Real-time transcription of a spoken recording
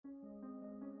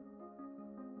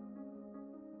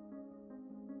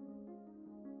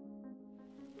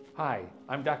Hi,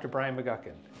 I'm Dr. Brian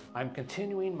McGuckin. I'm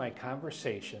continuing my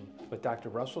conversation with Dr.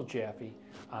 Russell Jaffe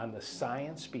on the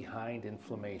science behind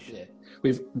inflammation.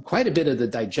 We've quite a bit of the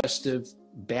digestive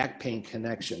back pain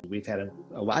connection. We've had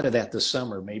a lot of that this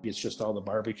summer. Maybe it's just all the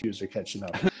barbecues are catching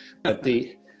up. But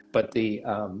the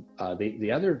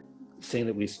other thing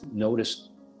that we've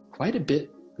noticed quite a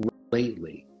bit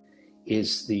lately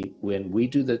is when we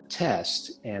do the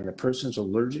test and the person's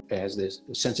allergic, has this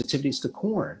sensitivities to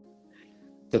corn,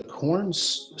 the corn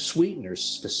sweeteners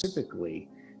specifically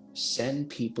send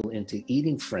people into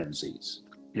eating frenzies.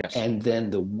 Yes. And then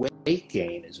the weight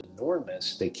gain is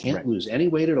enormous. They can't lose any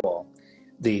weight at all.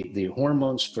 The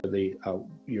hormones for the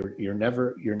you're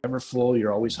never full,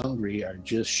 you're always hungry are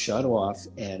just shut off,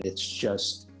 and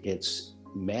it's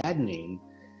maddening.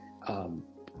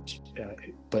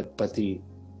 But the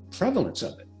prevalence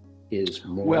of it is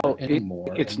more and more.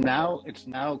 It's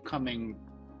now coming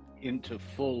into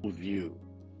full view.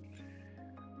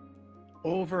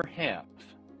 Over half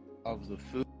of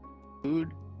the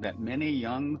food that many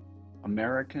young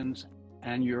Americans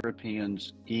and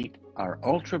Europeans eat are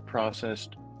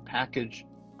ultra-processed packaged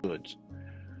goods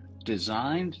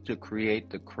designed to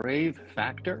create the crave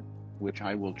factor, which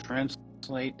I will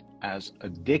translate as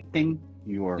addicting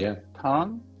your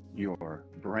tongue, your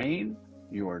brain,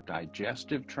 your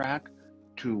digestive tract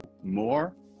to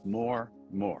more.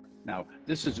 Now,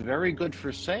 this is very good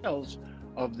for sales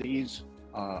of these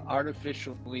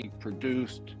artificially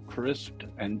produced, crisped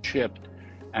and chipped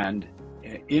and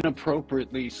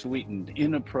inappropriately sweetened,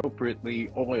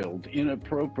 inappropriately oiled,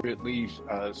 inappropriately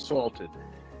salted.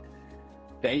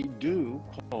 They do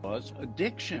cause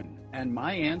addiction. And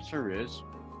my answer is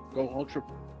go ultra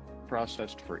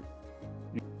processed free.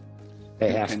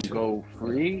 They have to go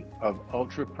free of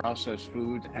ultra processed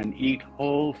foods and eat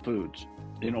whole foods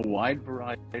in a wide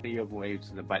variety of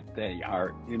ways, but they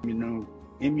are immune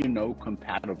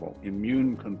compatible,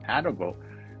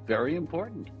 very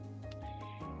important.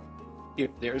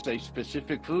 If there's a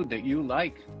specific food that you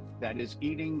like that is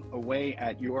eating away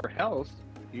at your health,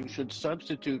 you should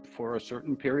substitute for a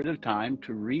certain period of time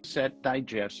to reset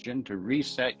digestion, to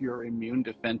reset your immune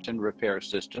defense and repair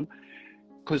system,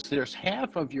 because there's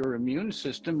half of your immune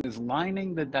system is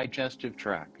lining the digestive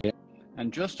tract.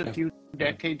 And just a few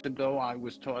decades ago, I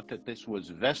was taught that this was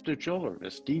vestigial,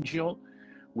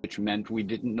 which meant we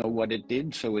didn't know what it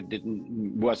did, so it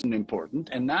wasn't important.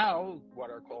 And now what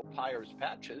are called Peyer's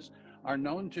patches are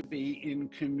known to be in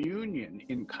communion,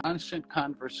 in constant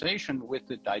conversation with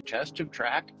the digestive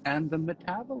tract and the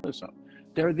metabolism.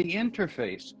 They're the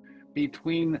interface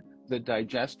between the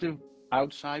digestive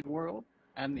outside world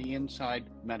and the inside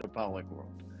metabolic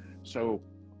world. So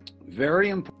very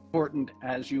important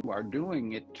as you are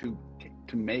doing it to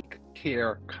make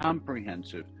care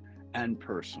comprehensive and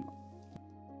personal.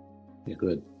 Yeah,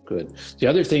 good. The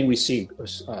other thing we see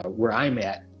where I'm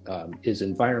at is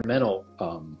environmental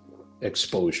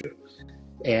exposure,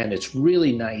 and it's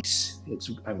really nice.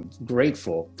 I'm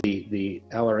grateful the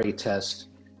LRA test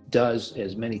does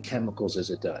as many chemicals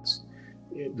as it does.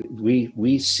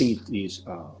 We see these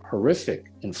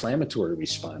horrific inflammatory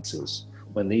responses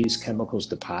when these chemicals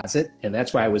deposit, and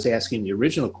that's why I was asking the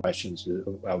original questions: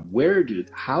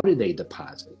 how do they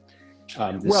deposit?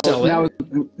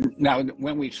 Now,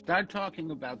 when we start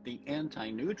talking about the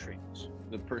anti-nutrients,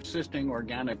 the persisting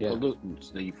organic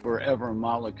pollutants, the forever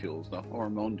molecules, the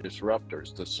hormone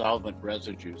disruptors, the solvent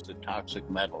residues, the toxic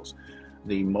metals,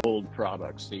 the mold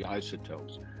products, the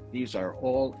isotopes, these are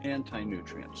all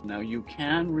anti-nutrients. Now, you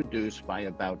can reduce by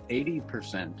about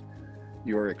 80%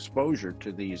 your exposure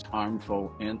to these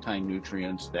harmful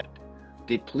anti-nutrients that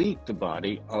deplete the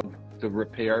body of the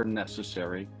repair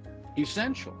necessary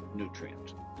essential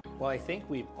nutrients. Well, I think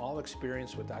we've all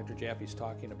experienced what Dr. Jaffe's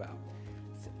talking about.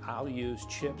 I'll use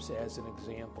chips as an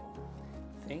example.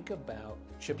 Think about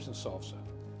chips and salsa.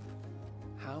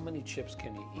 How many chips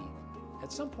can you eat?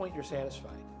 At some point you're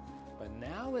satisfied. But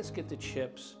now let's get the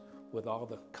chips with all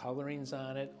the colorings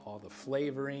on it, all the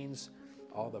flavorings,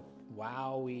 all the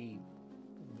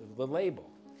the label.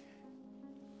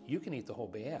 You can eat the whole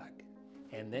bag,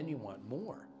 and then you want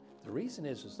more. The reason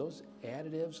is those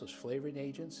additives, those flavoring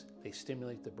agents, they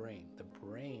stimulate the brain. The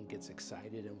brain gets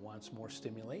excited and wants more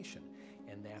stimulation,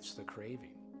 and that's the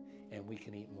craving. And we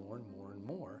can eat more and more and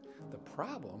more. The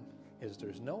problem is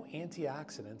there's no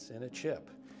antioxidants in a chip.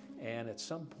 And at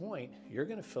some point, you're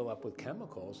going to fill up with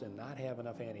chemicals and not have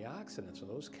enough antioxidants. So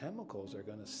those chemicals are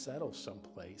going to settle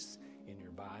someplace in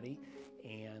your body,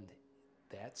 and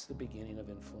that's the beginning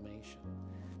of inflammation.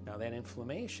 Now that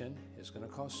inflammation is going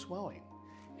to cause swelling.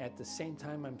 At the same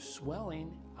time I'm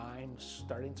swelling, I'm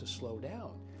starting to slow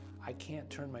down. I can't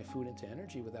turn my food into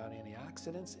energy without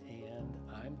antioxidants, and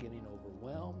I'm getting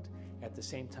overwhelmed. At the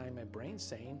same time, my brain's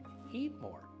saying, eat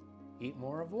more. Eat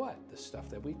more of what? The stuff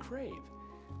that we crave.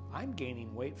 I'm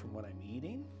gaining weight from what I'm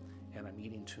eating, and I'm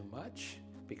eating too much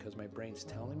because my brain's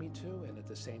telling me to, and at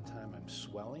the same time, I'm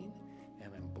swelling,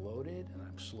 and I'm bloated, and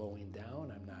I'm slowing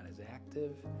down, I'm not as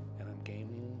active, and I'm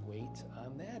gaining weight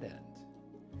on that end.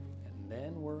 And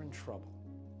then we're in trouble.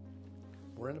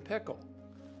 We're in a pickle.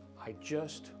 I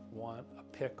just want a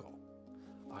pickle.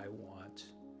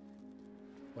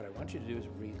 What I want you to do is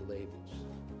read labels.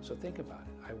 So think about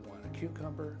it. I want a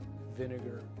cucumber,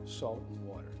 vinegar, salt, and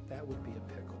water. That would be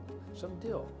a pickle. Some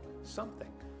dill,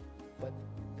 something. But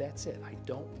that's it. I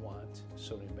don't want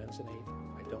sodium benzoate.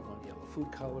 I don't want yellow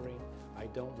food coloring. I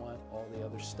don't want all the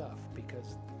other stuff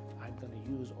because I'm going to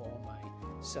use all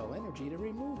my cell energy to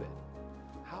remove it.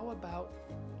 How about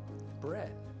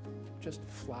bread? Just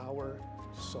flour,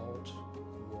 salt,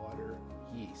 water,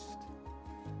 yeast.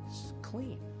 It's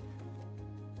clean.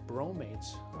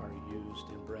 Bromates are used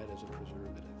in bread as a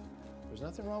preservative. There's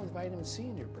nothing wrong with vitamin C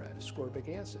in your bread, ascorbic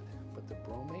acid, but the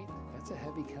bromate, that's a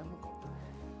heavy chemical.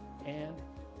 And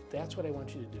that's what I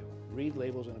want you to do. Read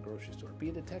labels in a grocery store. Be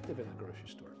a detective in a grocery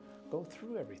store. Go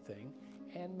through everything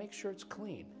and make sure it's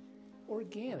clean.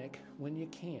 Organic when you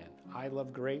can. I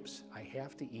love grapes. I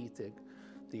have to eat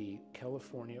the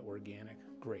California organic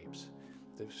grapes.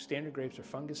 The standard grapes are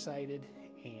fungicided,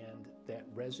 and that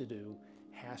residue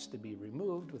has to be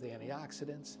removed with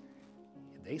antioxidants.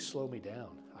 They slow me down.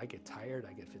 I get tired,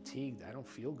 I get fatigued, I don't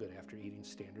feel good after eating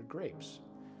standard grapes.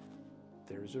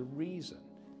 There's a reason.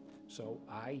 So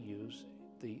I use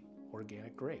the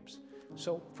organic grapes.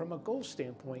 So from a goal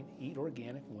standpoint, eat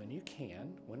organic when you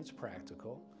can, when it's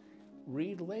practical.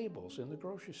 Read labels in the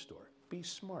grocery store. Be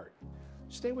smart.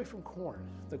 Stay away from corn.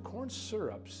 The corn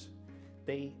syrups,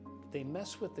 they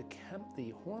mess with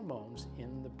the hormones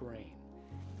in the brain.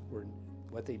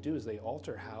 What they do is they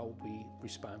alter how we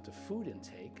respond to food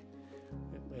intake.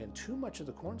 And too much of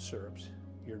the corn syrups,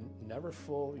 you're never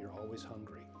full, you're always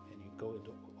hungry, and you go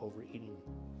into overeating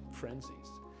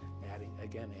frenzies, adding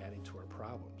to our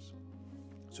problems.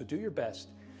 So do your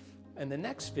best. In the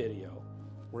next video,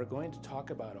 we're going to talk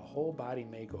about a whole body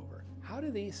makeover. How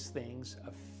do these things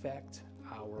affect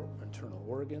our internal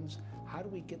organs? How do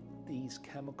we get these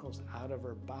chemicals out of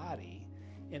our body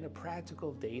in a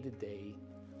practical day-to-day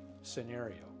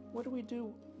scenario? What do we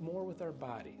do more with our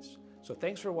bodies? So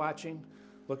thanks for watching.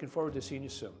 Looking forward to seeing you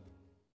soon.